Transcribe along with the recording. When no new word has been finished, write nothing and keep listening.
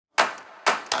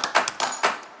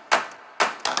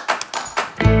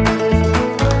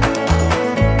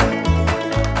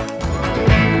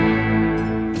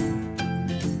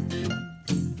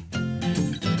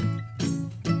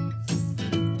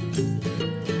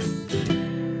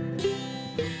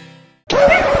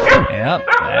Yep,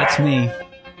 that's me.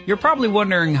 You're probably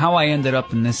wondering how I ended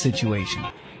up in this situation.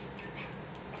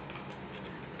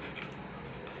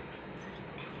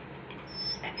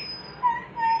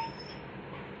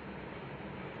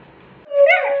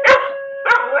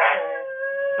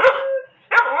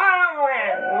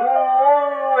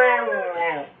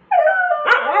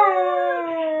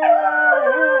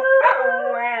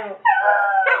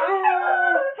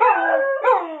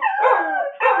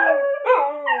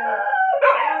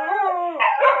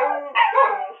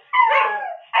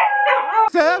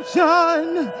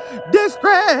 Deception,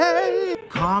 disgrace.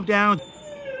 Calm down.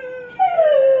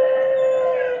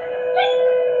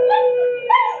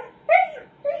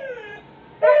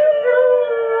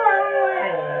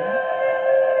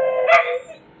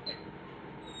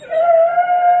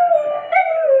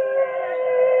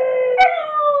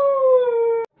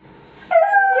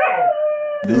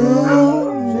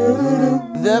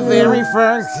 The very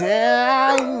first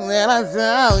time that I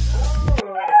saw you.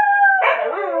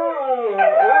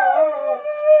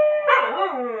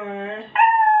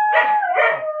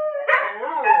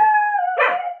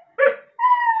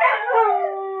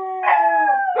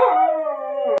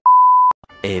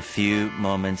 A few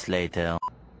moments later.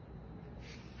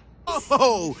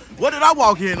 Oh, what did I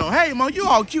walk in on? Hey, man, you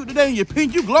all cute today in your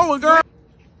pink. You glowing, girl.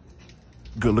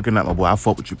 Good looking at my boy. I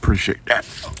fuck with you. Appreciate that.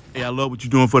 Hey, I love what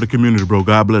you're doing for the community, bro.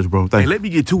 God bless, bro. Thank you. Let me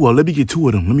get two of them. Let me get two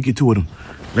of them. Let me get two of them.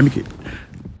 Let me get.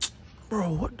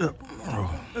 Bro, what the? Bro.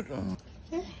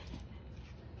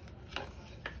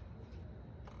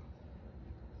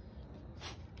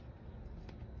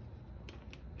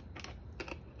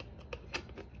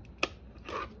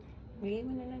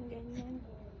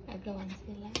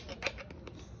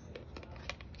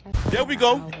 There we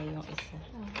go.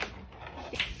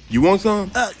 You want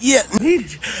some? Yeah. I need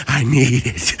it. I need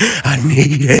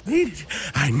it.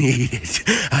 I need it.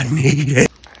 I need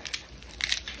it.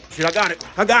 Shit, I got it.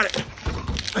 I got it.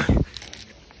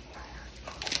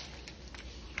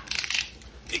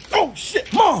 Oh,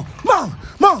 shit. Mom.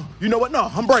 You know what? No,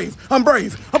 I'm brave. I'm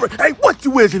brave. Hey, what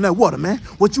you is in that water, man?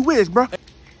 What you is, bro?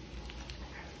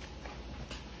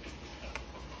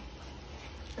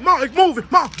 Mom, it's moving.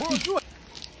 Mom.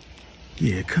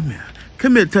 Yeah, come here.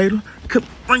 Come here, Taylor. Come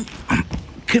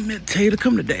here, Taylor.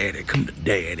 Come to daddy. Come to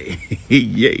daddy.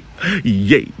 Yay.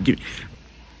 Yay. Give me.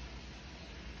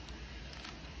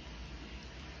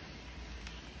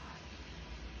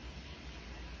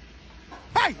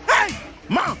 Hey!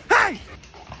 Mom! Hey!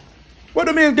 What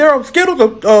them is, Daryl? Skittles?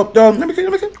 Let me see.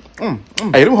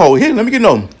 Hey, them hold here. Let me get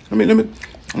on. Let me.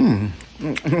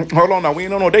 Hold on now. We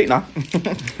ain't on no date now.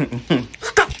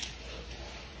 Stop!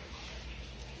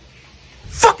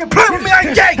 Fucking play with me, I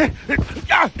ain't gay!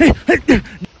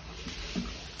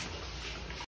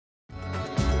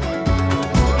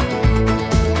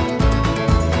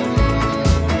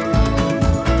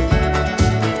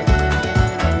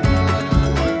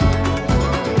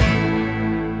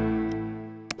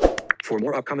 For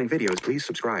more upcoming videos, please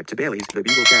subscribe to Bailey's The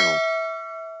Beagle channel.